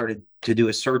then I started to do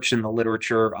a search in the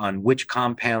literature on which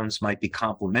compounds might be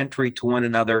complementary to one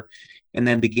another, and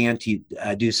then began to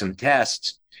do some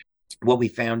tests. What we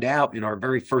found out in our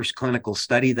very first clinical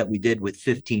study that we did with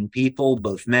 15 people,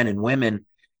 both men and women,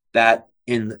 that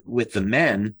with the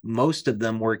men, most of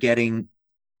them were getting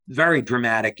very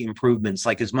dramatic improvements,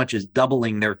 like as much as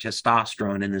doubling their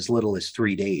testosterone in as little as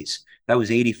 3 days. That was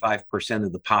 85%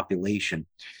 of the population.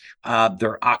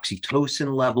 Their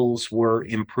oxytocin levels were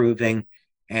improving.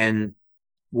 And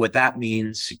what that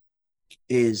means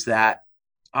is that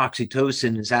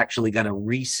oxytocin is actually going to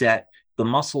reset the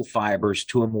muscle fibers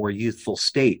to a more youthful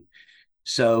state.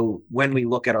 So when we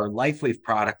look at our LifeWave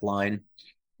product line,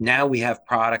 now we have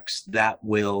products that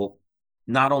will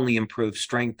not only improve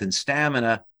strength and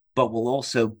stamina, but will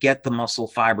also get the muscle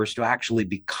fibers to actually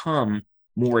become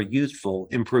more youthful,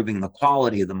 improving the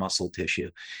quality of the muscle tissue.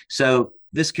 So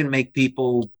this can make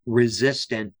people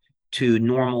resistant to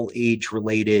normal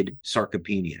age-related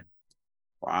sarcopenia.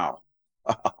 Wow.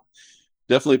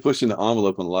 Definitely pushing the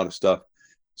envelope on a lot of stuff.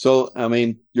 So, I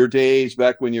mean, your days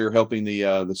back when you're helping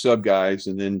the sub guys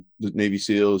and then the Navy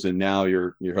SEALs, and now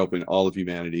you're helping all of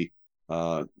humanity,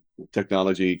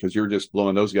 technology, because you're just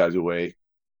blowing those guys away.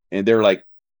 And they're like,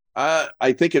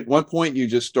 I think at one point you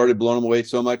just started blowing them away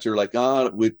so much, you're like,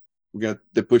 we're going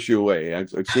to push you away. I've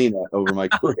seen that over my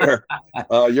career.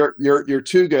 You're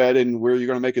too good, and you're going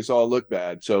to make us all look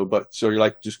bad. So you're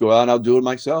like, just go out and I'll do it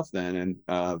myself then. And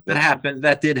that happened.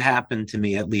 That did happen to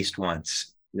me at least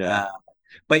once. Yeah.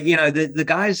 But the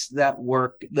guys that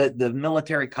work, the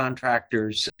military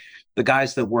contractors, the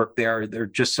guys that work there, they're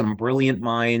just some brilliant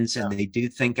minds, and they do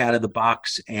think out of the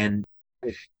box. And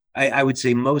I would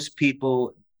say most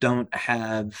people don't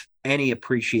have any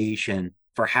appreciation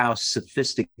for how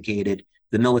sophisticated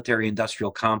the military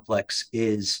industrial complex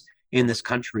is in this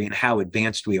country and how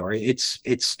advanced we are. It's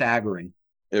staggering.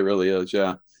 It really is.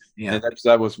 Yeah. Yeah. And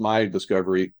that was my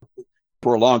discovery.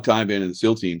 For a long time being in the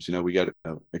SEAL teams, we got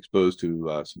exposed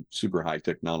to some super high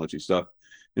technology stuff.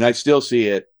 And I still see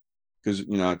it because,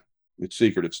 it's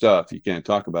secretive stuff. You can't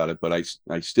talk about it, but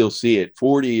I still see it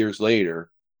 40 years later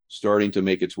starting to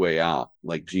make its way out,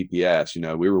 like GPS.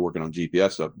 We were working on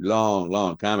GPS stuff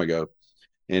long time ago.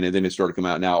 And then it started to come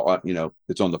out now,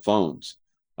 it's on the phones.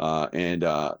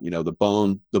 The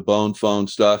bone phone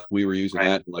stuff, we were using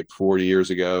that like 40 years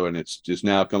ago. And it's just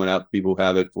now coming out. People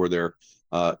have it for their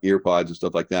earpods and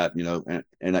stuff like that,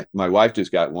 my wife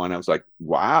just got one. I was like,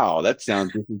 wow, that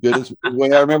sounds just as good as the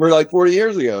way I remember like 40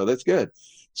 years ago. That's good.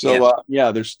 So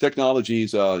there's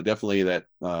technologies definitely that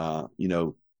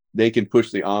they can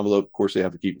push the envelope. Of course, they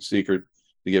have to keep it secret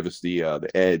to give us the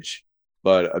edge,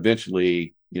 but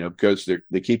eventually, because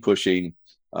they keep pushing,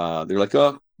 they're like,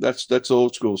 oh, that's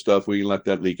old school stuff. We can let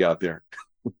that leak out there.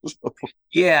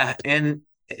 Yeah, and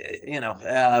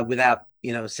without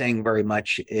saying very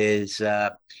much is,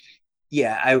 I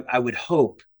would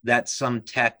hope that some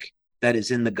tech that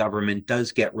is in the government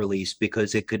does get released,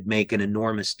 because it could make an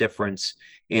enormous difference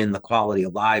in the quality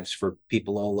of lives for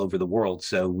people all over the world.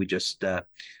 So we just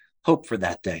hope for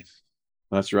that day.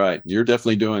 That's right. You're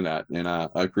definitely doing that. And I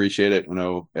appreciate it. I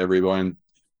know everyone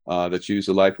that's used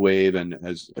the LifeWave and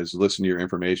has listened to your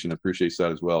information appreciates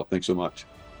that as well. Thanks so much.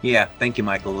 Yeah. Thank you,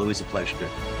 Michael. Always a pleasure.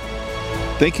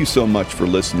 Thank you so much for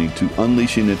listening to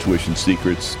Unleashing Intuition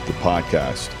Secrets, the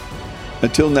podcast.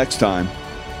 Until next time,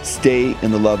 stay in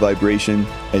the love vibration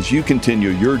as you continue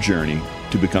your journey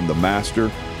to become the master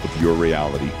of your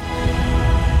reality.